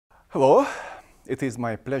Hello, it is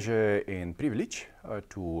my pleasure and privilege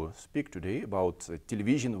to speak today about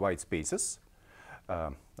television white spaces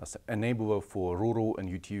as an enabler for rural and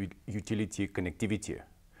utility connectivity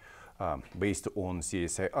based on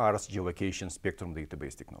CSIR's geolocation spectrum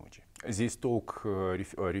database technology. This talk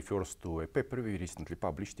refers to a paper we recently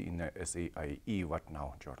published in the SAIE-What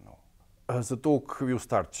Now journal. The talk will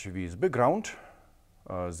start with background,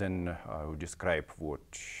 then I will describe what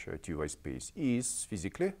TVWhitespace is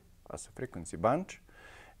physically as a frequency band,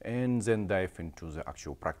 and then dive into the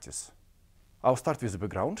actual practice. I'll start with the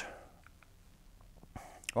background.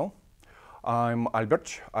 Well, I'm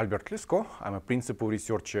Albert Lysko. I'm a principal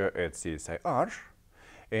researcher at CSIR,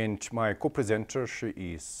 and my co-presenter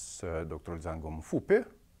is Dr. Luzango Mfupe.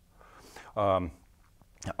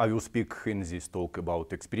 I will speak in this talk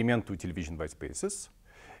about experimental television white spaces,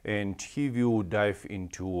 and he will dive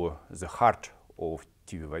into the heart of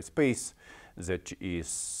TV white space, that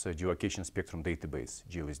is geolocation spectrum database,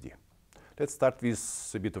 GLSD. Let's start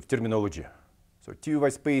with a bit of terminology. So TV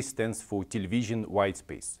white space stands for television white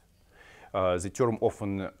space. The term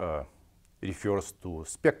often refers to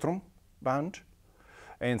spectrum band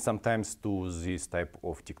and sometimes to this type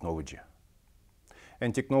of technology.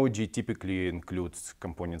 And technology typically includes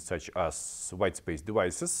components such as white space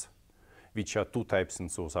devices, which are two types in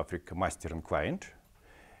South Africa, master and client,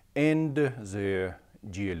 and the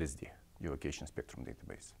GLSD, geolocation spectrum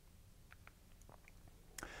database.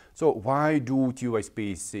 So why do TV white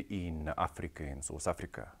space in Africa and South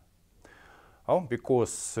Africa? Well,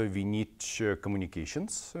 because we need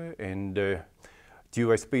communications, and TV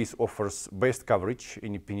white space offers best coverage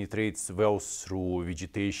and it penetrates well through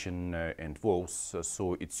vegetation and walls,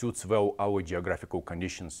 so it suits well our geographical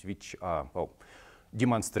conditions, which are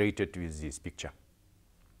demonstrated with this picture.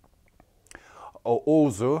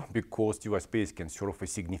 Also, because TV white space can serve a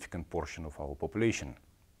significant portion of our population.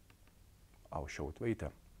 I'll show it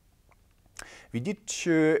later. We did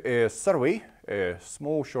a survey, a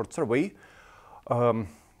small short survey,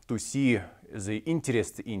 to see the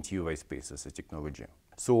interest in TV white space as a technology.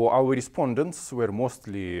 So our respondents were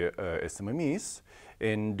mostly SMMEs,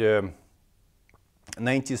 and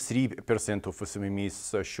 93% of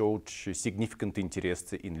SMMEs showed significant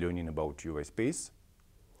interest in learning about TV white space.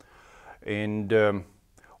 And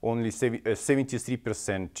only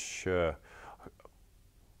 73%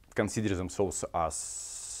 consider themselves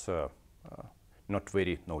as not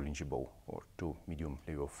very knowledgeable or to medium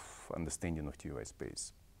level of understanding of TV white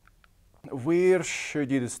space. Where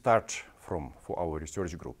did it start from for our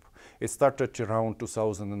research group? It started around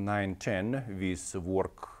 2009-10 with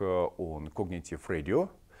work on cognitive radio,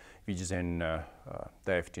 which then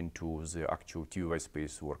dived into the actual TV white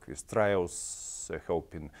space work with trials,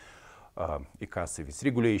 helping ICASA with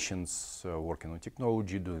regulations, working on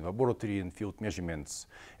technology, doing laboratory and field measurements,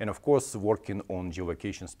 and of course working on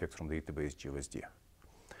geolocation spectrum database, GLSD,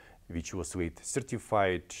 which was late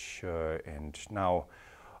certified, and now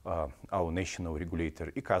our national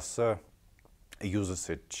regulator, ICASA, uses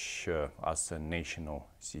it as a national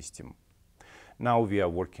system. Now we are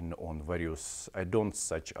working on various add-ons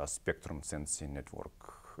such as spectrum sensing network,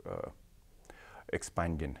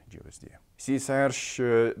 expanding GLSD.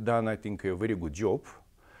 CSIR done, I think, a very good job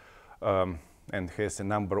and has a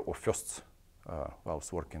number of firsts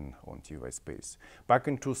whilst working on TV white space. Back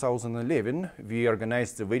in 2011, we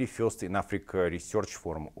organized the very first in Africa research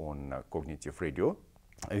forum on cognitive radio.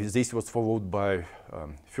 This was followed by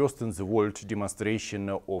first in the world demonstration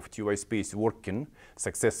of TV white space working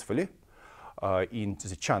successfully in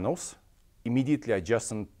the channels immediately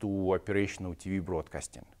adjacent to operational TV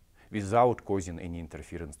broadcasting, without causing any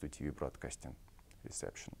interference to TV broadcasting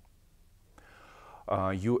reception.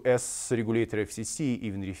 US regulator FCC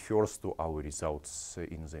even refers to our results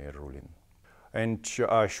in their ruling. And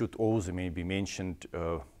I should also maybe mention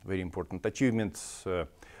very important achievements.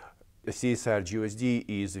 CSIR-GLSD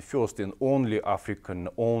is the first and only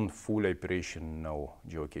African-owned full operational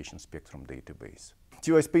geolocation spectrum database.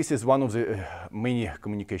 TV white space is one of the many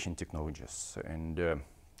communication technologies, and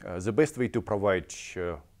the best way to provide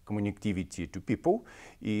connectivity to people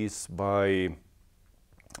is by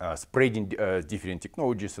spreading different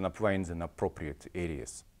technologies and applying them in appropriate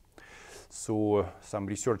areas. So some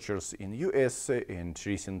researchers in the US and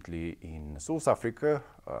recently in South Africa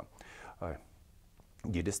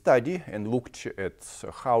did a study and looked at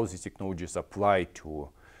how these technologies apply to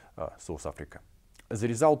South Africa. The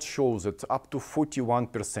results show that up to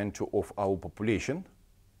 41% of our population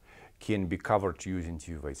can be covered using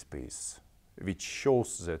TV white space, which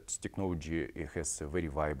shows that technology has a very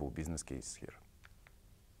viable business case here.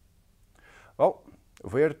 Well,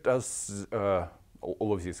 where does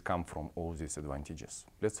all of these come from all these advantages.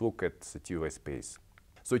 Let's look at the TVWhitespace.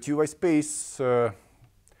 So TVWhitespace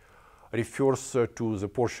refers to the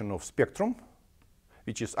portion of spectrum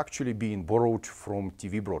which is actually being borrowed from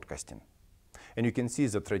TV broadcasting. And you can see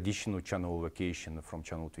the traditional channel allocation from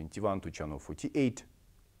channel 21 to channel 48.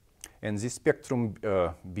 And this spectrum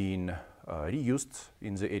being reused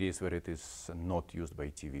in the areas where it is not used by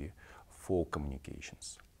TV for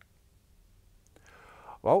communications.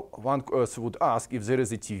 Well, one would ask, if there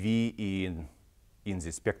is a TV in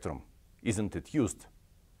the spectrum, isn't it used?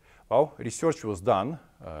 Well, research was done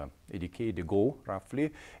a decade ago,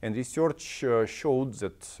 roughly, and research showed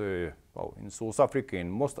that well, in South Africa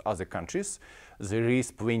and most other countries, there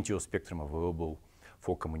is plenty of spectrum available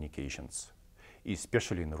for communications,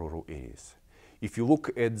 especially in rural areas. If you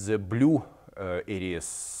look at the blue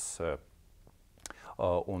areas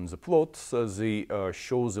on the plot, they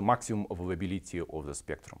show the maximum availability of the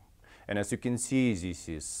spectrum. And as you can see,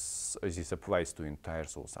 this applies to entire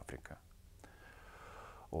South Africa,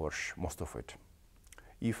 or most of it.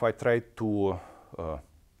 If I try to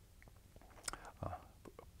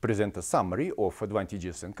present a summary of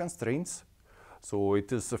advantages and constraints, so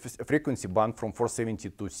it is a frequency band from 470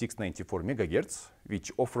 to 694 megahertz,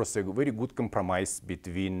 which offers a very good compromise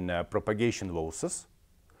between propagation losses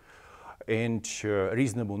and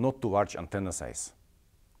reasonable, not too large antenna size.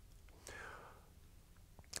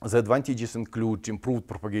 The advantages include improved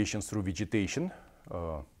propagation through vegetation,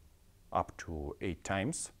 up to 8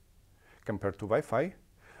 times compared to Wi-Fi,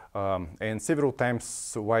 and several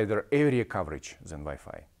times wider area coverage than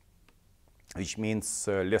Wi-Fi, which means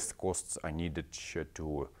less costs are needed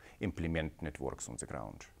to implement networks on the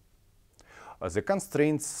ground. The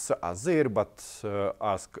constraints are there, but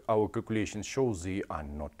as our calculations show, they are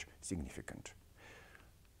not significant.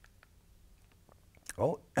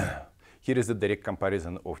 Well, here is a direct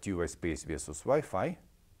comparison of TVWhitespace versus Wi-Fi.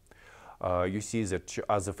 You see that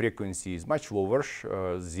as the frequency is much lower,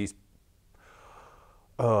 this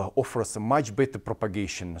offers a much better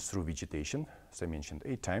propagation through vegetation, as I mentioned,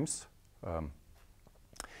 8 times.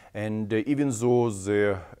 And even though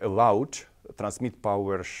the allowed transmit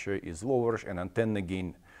power is lower and antenna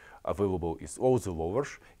gain available is also lower,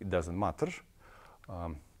 it doesn't matter.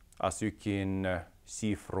 As you can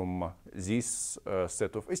see from this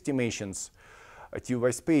set of estimations, a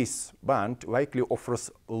TVWhitespace band likely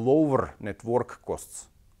offers lower network costs,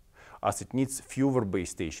 as it needs fewer base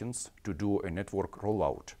stations to do a network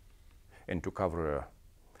rollout and to cover a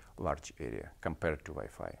large area compared to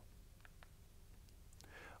Wi-Fi.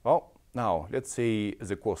 Well, now let's say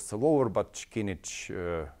the costs are lower, but can it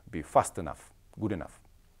be fast enough, good enough?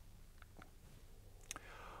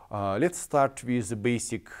 Let's start with the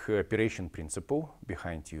basic operation principle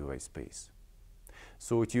behind TVWhitespace.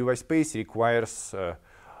 So TVWhitespace requires a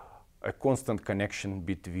constant connection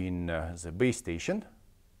between the base station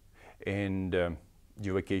and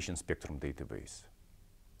geo-location spectrum database.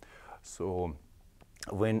 So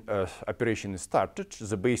when operation is started,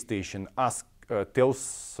 the base station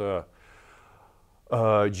tells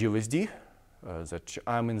GLSD that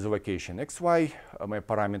I'm in the location XY, my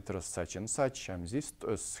parameters such and such, have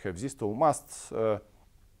this tall mast,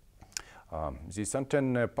 this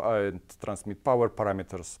antenna transmit power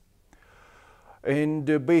parameters.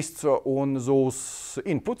 And based on those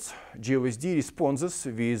inputs, GLSD responds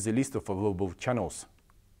with a list of available channels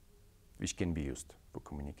which can be used for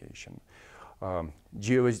communication.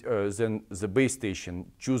 Then the base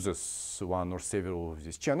station chooses one or several of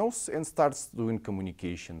these channels and starts doing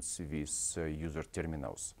communications with user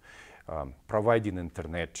terminals, providing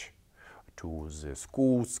internet to the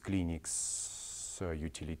schools, clinics,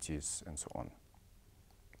 utilities, and so on.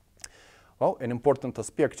 Well, an important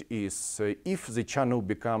aspect is if the channel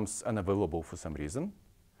becomes unavailable for some reason,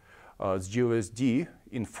 GLSD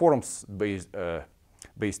informs base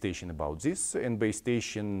station about this, and base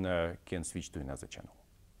station can switch to another channel.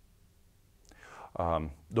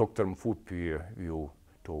 Dr. Mfupe will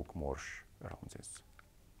talk more around this.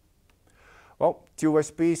 Well,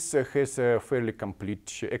 TVWhitespace has a fairly complete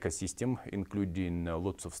ecosystem, including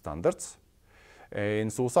lots of standards. In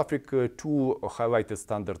South Africa, 2 highlighted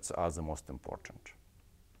standards are the most important.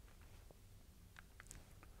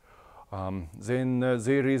 Then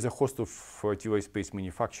there is a host of TVWhitespace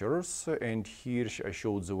manufacturers, and here I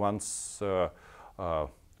showed the ones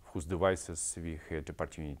whose devices we had the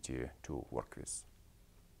opportunity to work with.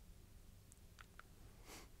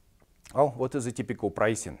 Well, what is the typical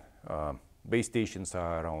pricing? Base stations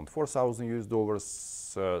are around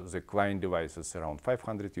 $4,000, the client devices around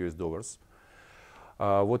 $500.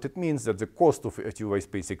 What it means that the cost of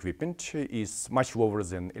TVWhitespace equipment is much lower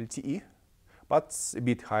than LTE, but a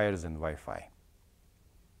bit higher than Wi-Fi.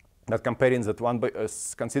 But considering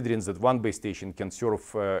that one base station can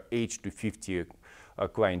serve 8 to 50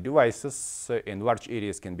 client devices and large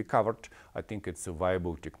areas can be covered, I think it's a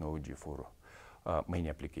viable technology for many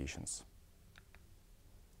applications.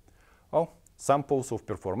 Well, samples of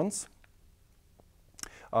performance.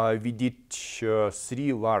 We did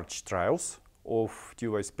 3 large trials of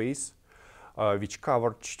TVWhitespace, which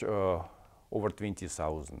covered over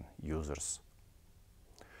 20,000 users.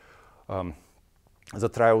 The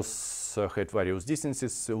trials had various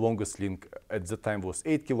distances. The longest link at the time was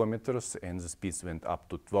 8 kilometers, and the speeds went up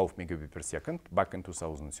to 12 megabits per second back in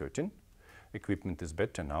 2013. Equipment is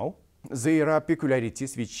better now. There are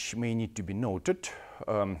peculiarities which may need to be noted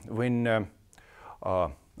when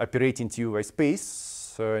operating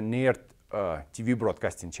TVWhitespace near TV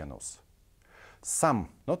broadcasting channels. Some,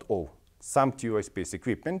 not all, some TVWhitespace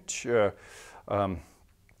equipment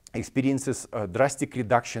experiences a drastic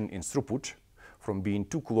reduction in throughput from being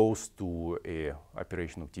too close to a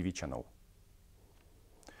operational TV channel.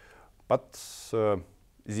 But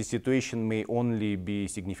this situation may only be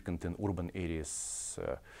significant in urban areas.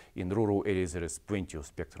 In rural areas, there is plenty of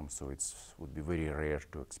spectrum, so it would be very rare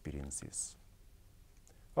to experience this.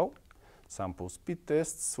 Well, sample speed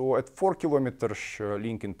tests. So at 4 kilometers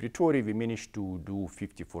link in Pretoria, we managed to do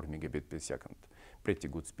 54 megabits per second. Pretty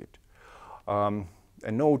good speed.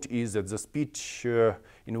 A note is that the speed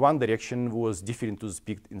in one direction was different to the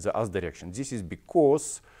speed in the other direction. This is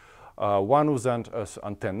because one of the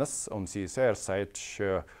antennas on CSIR side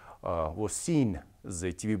was seeing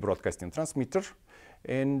the TV broadcasting transmitter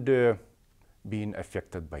and being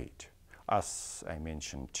affected by it, as I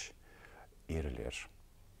mentioned earlier.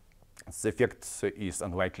 The effect is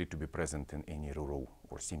unlikely to be present in any rural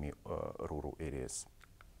or semi-rural areas.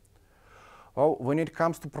 Well, when it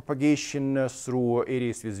comes to propagation through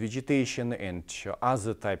areas with vegetation and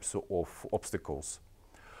other types of obstacles,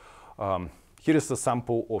 here is a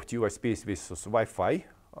sample of TVWhitespace versus Wi-Fi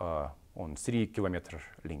on 3 kilometer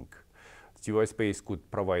link. TVWhitespace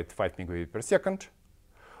could provide 5 megabits per second.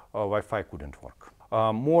 Wi-Fi couldn't work.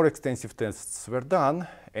 More extensive tests were done,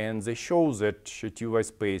 and they show that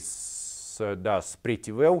TVWhitespace does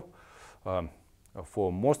pretty well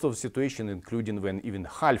for most of the situation, including when even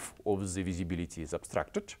half of the visibility is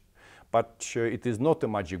obstructed. But it is not a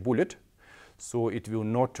magic bullet, so it will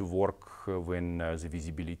not work when the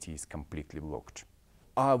visibility is completely blocked.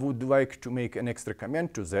 I would like to make an extra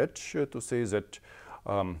comment to that, to say that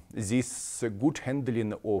this good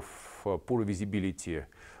handling of poor visibility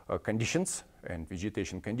conditions and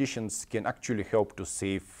vegetation conditions can actually help to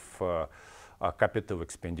save capital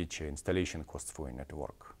expenditure installation costs for a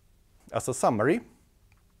network. As a summary,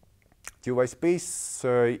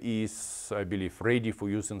 TVWhitespace is, I believe, ready for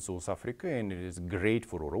use in South Africa, and it is great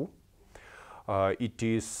for rural. It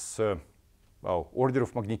is well, order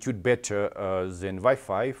of magnitude better than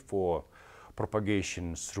Wi-Fi for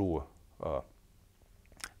propagation through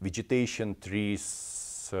vegetation,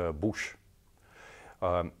 trees, bush.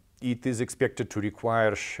 It is expected to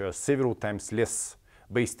require several times less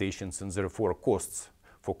base stations and therefore costs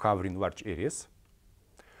for covering large areas.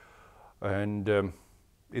 And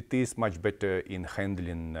it is much better in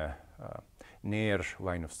handling near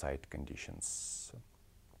line of sight conditions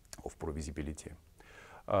of poor visibility.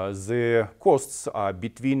 The costs are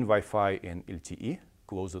between Wi-Fi and LTE,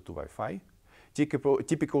 closer to Wi-Fi.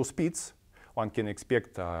 Typical speeds one can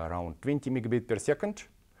expect around 20 megabits per second.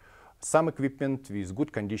 Some equipment with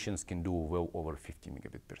good conditions can do well over 50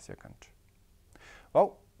 megabits per second.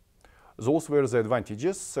 Well, those were the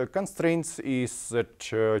advantages. Constraints is that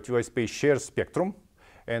TVWhitespace shares spectrum,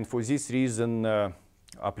 and for this reason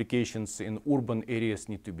applications in urban areas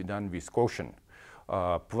need to be done with caution,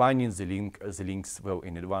 planning the links well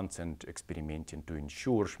in advance and experimenting to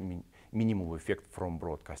ensure minimal effect from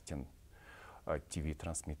broadcasting TV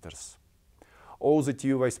transmitters. All the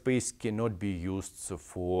TVWhitespace cannot be used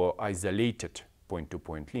for isolated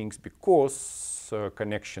point-to-point links because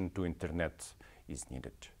connection to internet is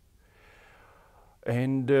needed.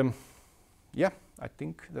 And yeah, I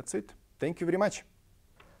think that's it. Thank you very much.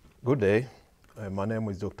 Good day. My name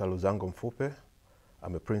is Dr. Luzango Mfupe.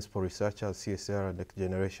 I'm a principal researcher at CSIR Next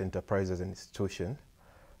Generation Enterprises Institution.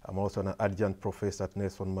 I'm also an adjunct professor at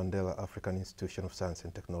Nelson Mandela African Institution of Science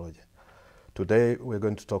and Technology. Today, we're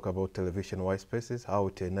going to talk about television whitespaces, how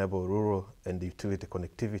to enable rural and utility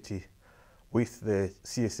connectivity with the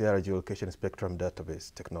CSIR geolocation spectrum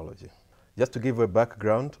database technology. Just to give a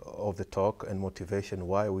background of the talk and motivation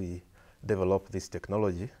why we developed this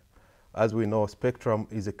technology, as we know, spectrum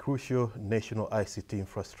is a crucial national ICT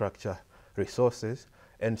infrastructure resources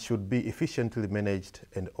and should be efficiently managed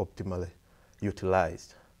and optimally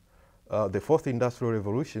utilized. The fourth industrial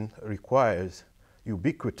revolution requires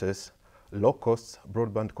ubiquitous, low-cost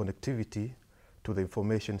broadband connectivity to the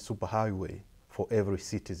information superhighway for every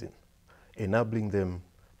citizen, enabling them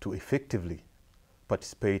to effectively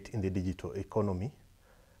participate in the digital economy.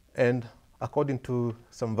 And according to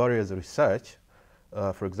some various research,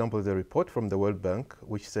 for example, the report from the World Bank,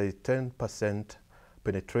 which says 10%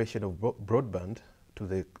 penetration of broadband to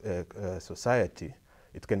the society,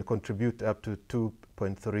 it can contribute up to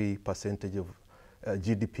 2.3% of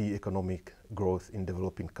GDP economic growth in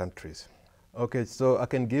developing countries. Okay, so I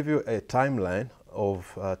can give you a timeline of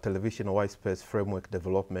Television Whitespace framework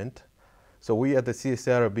development. So we at the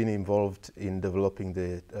CSIR have been involved in developing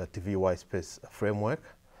the TV Whitespace framework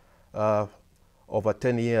over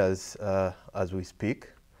 10 years as we speak.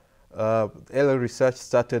 Early research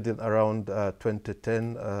started in around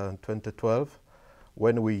 2010, 2012,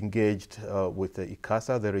 when we engaged with the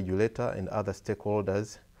ICASA, the regulator, and other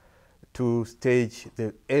stakeholders to stage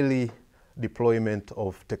the early deployment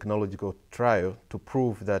of technological trial to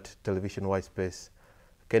prove that Television Whitespace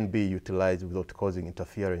can be utilized without causing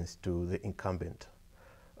interference to the incumbent.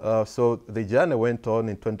 So the journey went on.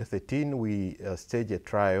 In 2013, we staged a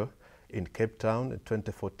trial in Cape Town. In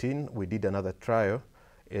 2014, we did another trial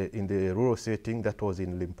in the rural setting that was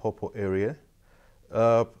in Limpopo area.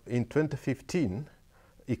 In 2015,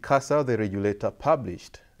 ICASA, the regulator,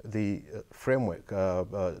 published the framework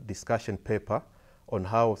discussion paper on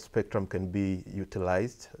how spectrum can be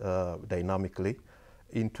utilized dynamically.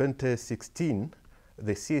 In 2016,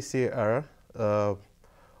 the CSIR,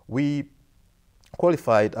 we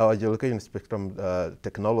qualified our geolocation spectrum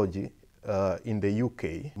technology in the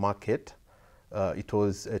UK market. It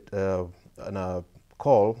was a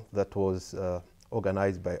call that was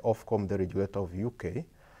organized by Ofcom, the regulator of UK.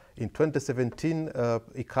 In 2017,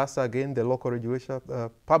 ICASA, again, the local regulator,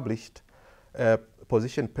 published a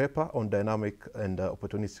position paper on dynamic and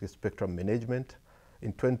opportunistic spectrum management.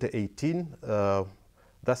 In 2018,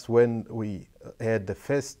 that's when we had the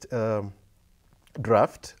first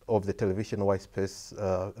draft of the Television Whitespace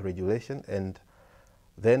regulation, and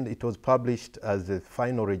then it was published as the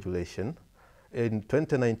final regulation. In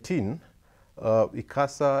 2019,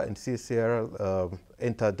 ICASA and CSIR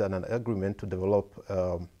entered an agreement to develop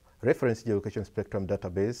reference geolocation spectrum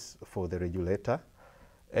database for the regulator.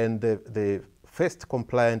 And the first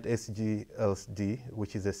compliant SGLSD,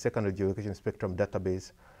 which is a secondary geolocation spectrum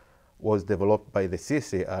database, was developed by the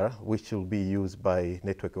CSIR, which will be used by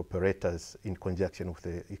network operators in conjunction with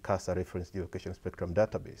the ICASA reference geolocation spectrum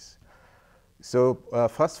database. So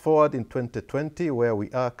fast forward in 2020, where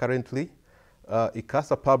we are currently,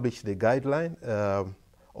 ICASA published the guideline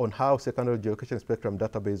on how secondary geolocation spectrum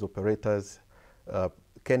database operators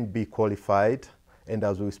can be qualified. And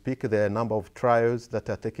as we speak, there are a number of trials that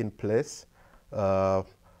are taking place.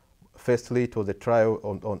 Firstly, it was a trial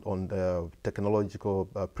on the technological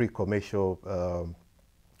pre-commercial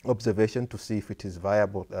observation to see if it is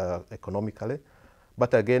viable economically.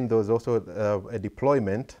 But again, there was also a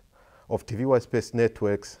deployment of TV Whitespace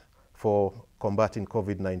networks for combating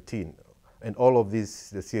COVID-19. And all of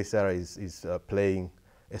this, the CSIR is playing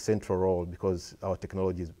a central role because our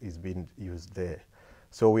technology is being used there.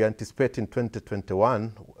 So we anticipate in 2021,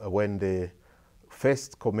 when the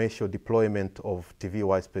first commercial deployment of TV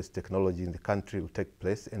Whitespace technology in the country will take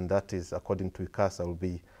place, and that is, according to ICASA, will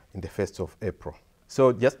be in the 1st of April.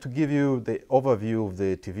 So just to give you the overview of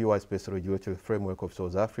the TV Whitespace regulatory framework of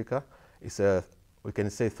South Africa, it's a, we can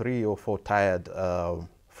say, 3 or 4 tiered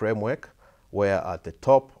framework, where at the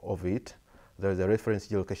top of it, there is a reference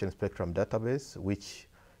geolocation spectrum database, which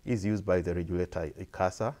is used by the regulator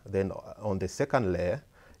ICASA. Then on the second layer,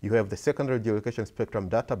 you have the secondary geolocation spectrum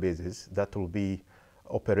databases that will be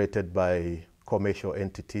operated by commercial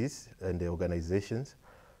entities and the organizations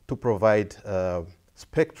to provide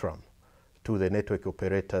spectrum to the network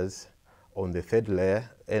operators on the third layer,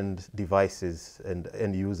 and devices and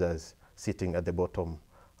end users sitting at the bottom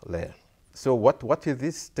layer. So what is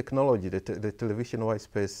this technology, the Television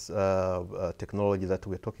Whitespace technology that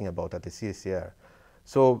we're talking about at the CSIR?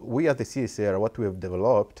 So we at the CSIR, what we have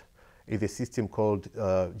developed is a system called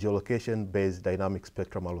geolocation-based dynamic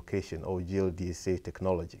spectrum allocation, or GLDSA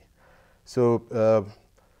technology. So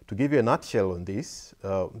to give you a nutshell on this,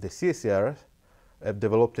 the CSIR have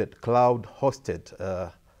developed a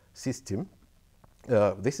cloud-hosted system.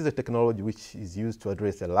 This is a technology which is used to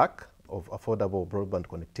address the lack of affordable broadband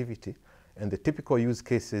connectivity, and the typical use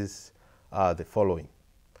cases are the following.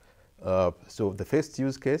 So the first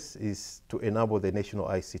use case is to enable the national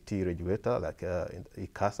ICT regulator, like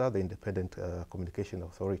ICASA, the Independent Communication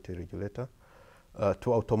Authority regulator,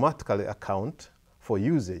 to automatically account for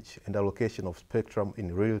usage and allocation of spectrum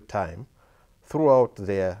in real time throughout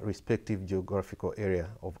their respective geographical area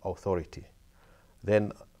of authority.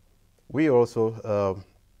 Then we also,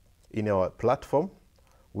 in our platform,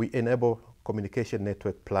 we enable communication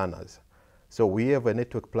network planners. So we have a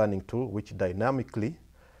network planning tool which dynamically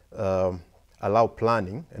allow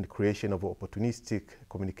planning and creation of opportunistic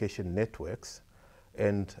communication networks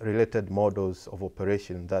and related models of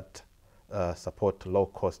operation that support low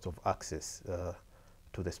cost of access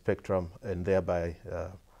to the spectrum and thereby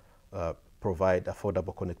provide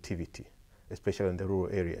affordable connectivity, especially in the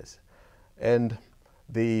rural areas. And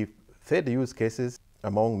the third use cases,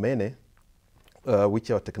 among many, which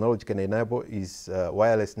our technology can enable, is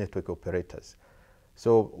wireless network operators.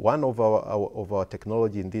 So one of our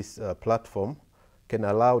technology in this platform can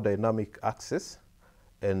allow dynamic access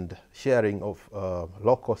and sharing of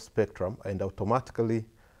low-cost spectrum and automatically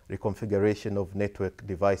reconfiguration of network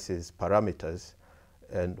devices parameters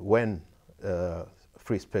and when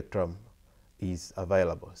free spectrum is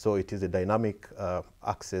available. So it is a dynamic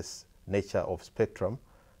access nature of spectrum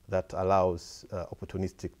that allows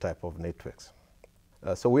opportunistic type of networks.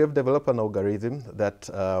 So we have developed an algorithm that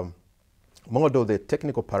model the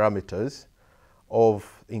technical parameters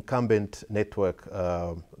of incumbent network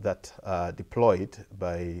that are deployed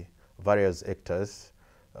by various actors,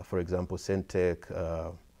 for example,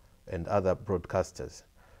 Centec and other broadcasters.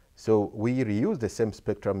 So we reuse the same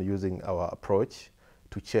spectrum using our approach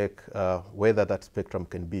to check whether that spectrum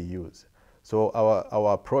can be used. So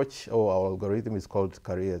our approach or our algorithm is called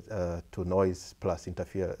carrier to noise plus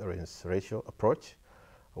interference ratio approach,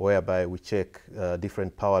 whereby we check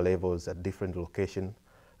different power levels at different locations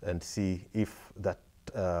and see if that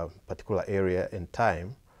particular area and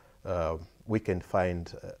time we can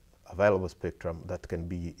find available spectrum that can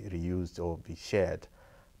be reused or be shared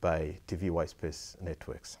by TV Whitespace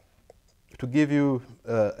networks. To give you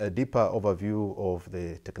a deeper overview of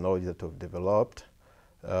the technology that we've developed,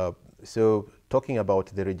 so talking about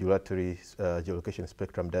the regulatory geolocation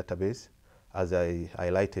spectrum database, as I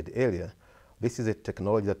highlighted earlier, this is a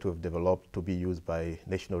technology that we've developed to be used by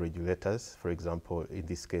national regulators, for example, in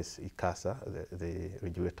this case, ICASA, the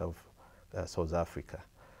regulator of South Africa.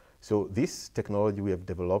 So this technology we have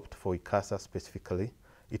developed for ICASA specifically,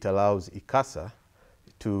 it allows ICASA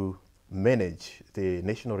to manage the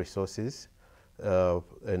national resources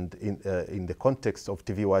and in the context of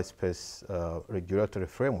TV Whitespace regulatory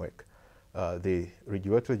framework, the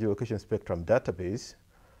regulatory geolocation spectrum database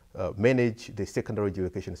manage the secondary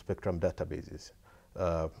geolocation spectrum databases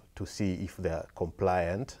to see if they are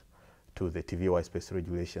compliant to the TV Whitespace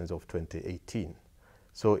regulations of 2018.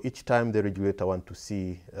 So each time the regulator wants to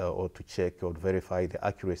see or to check or verify the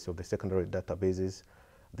accuracy of the secondary databases,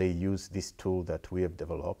 they use this tool that we have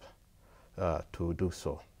developed to do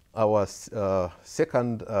so. Our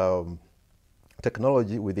second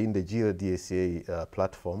technology within the GeoDSA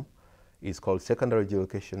platform is called secondary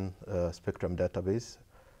geolocation spectrum database,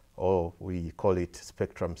 or we call it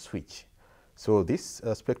spectrum switch. So this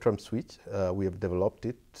spectrum switch, we have developed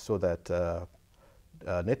it so that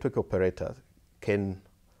network operators can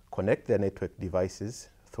connect their network devices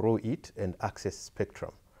through it and access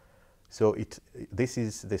spectrum. So this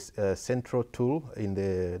is the central tool in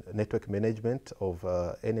the network management of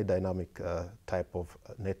any dynamic type of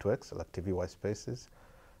networks, like TV Whitespaces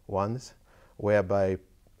ones, whereby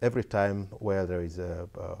every time where there is a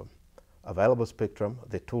available spectrum,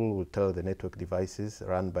 the tool will tell the network devices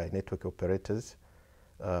run by network operators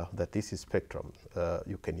that this is spectrum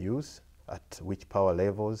you can use, at which power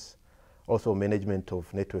levels, also management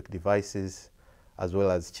of network devices, as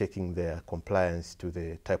well as checking their compliance to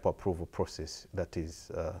the type approval process that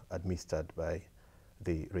is administered by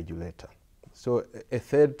the regulator. So a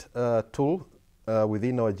third tool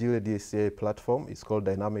within our GeoDSA platform is called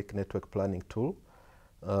Dynamic Network Planning Tool.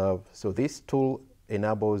 So this tool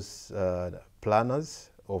enables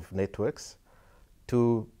planners of networks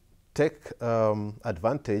to take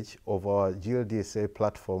advantage of our GeoDSA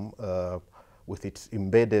platform with its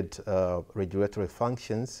embedded regulatory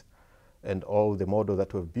functions and all the model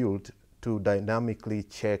that we've built to dynamically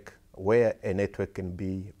check where a network can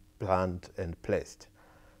be planned and placed.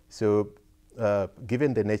 So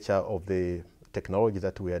given the nature of the technology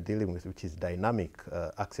that we are dealing with, which is dynamic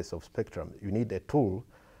access of spectrum, you need a tool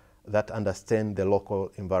that understands the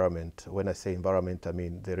local environment. When I say environment, I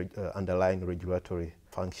mean the underlying regulatory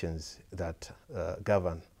functions that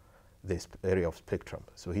govern this area of spectrum.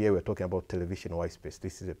 So here we're talking about Television Whitespace.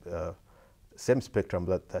 This is a same spectrum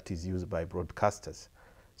that is used by broadcasters.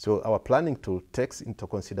 So our planning tool takes into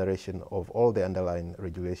consideration of all the underlying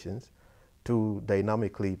regulations to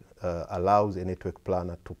dynamically allows a network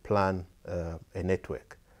planner to plan a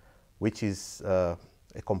network, which is a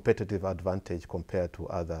competitive advantage compared to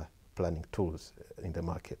other planning tools in the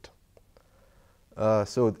market.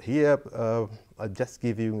 So here, I'll just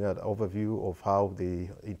give you an overview of how the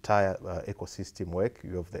entire ecosystem works.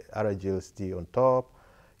 You have the RGLSD on top,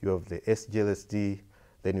 you have the SGLSD,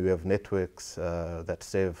 then you have networks that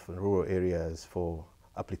serve rural areas for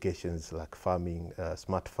applications like farming,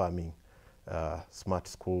 smart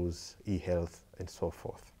schools, e-health, and so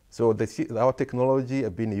forth. So our technology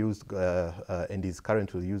has been used and is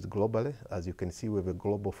currently used globally. As you can see, we have a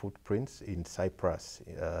global footprint in Cyprus,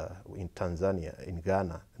 in Tanzania, in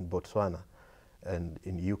Ghana, in Botswana, and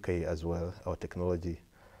in UK as well. Our technology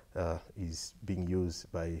is being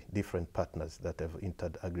used by different partners that have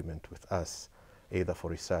entered agreement with us, either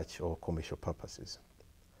for research or commercial purposes.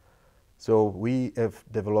 So we have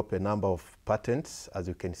developed a number of patents. As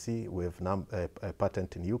you can see, we have a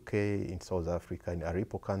patent in UK, in South Africa, in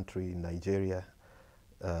Aripo country, in Nigeria,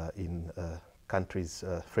 in countries,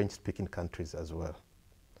 French-speaking countries as well.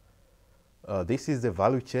 This is the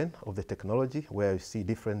value chain of the technology, where you see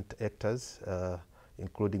different actors,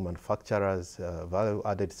 including manufacturers,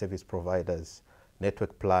 value-added service providers,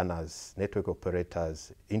 network planners, network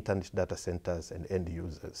operators, internet data centers, and end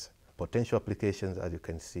users. Potential applications, as you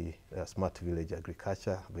can see, smart village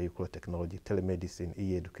agriculture, vehicular technology, telemedicine,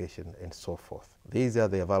 e-education, and so forth. These are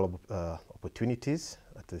the available opportunities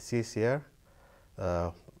at the CSIR,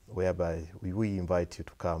 whereby we invite you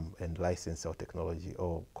to come and license our technology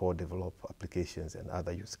or co-develop applications and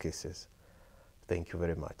other use cases. Thank you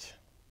very much.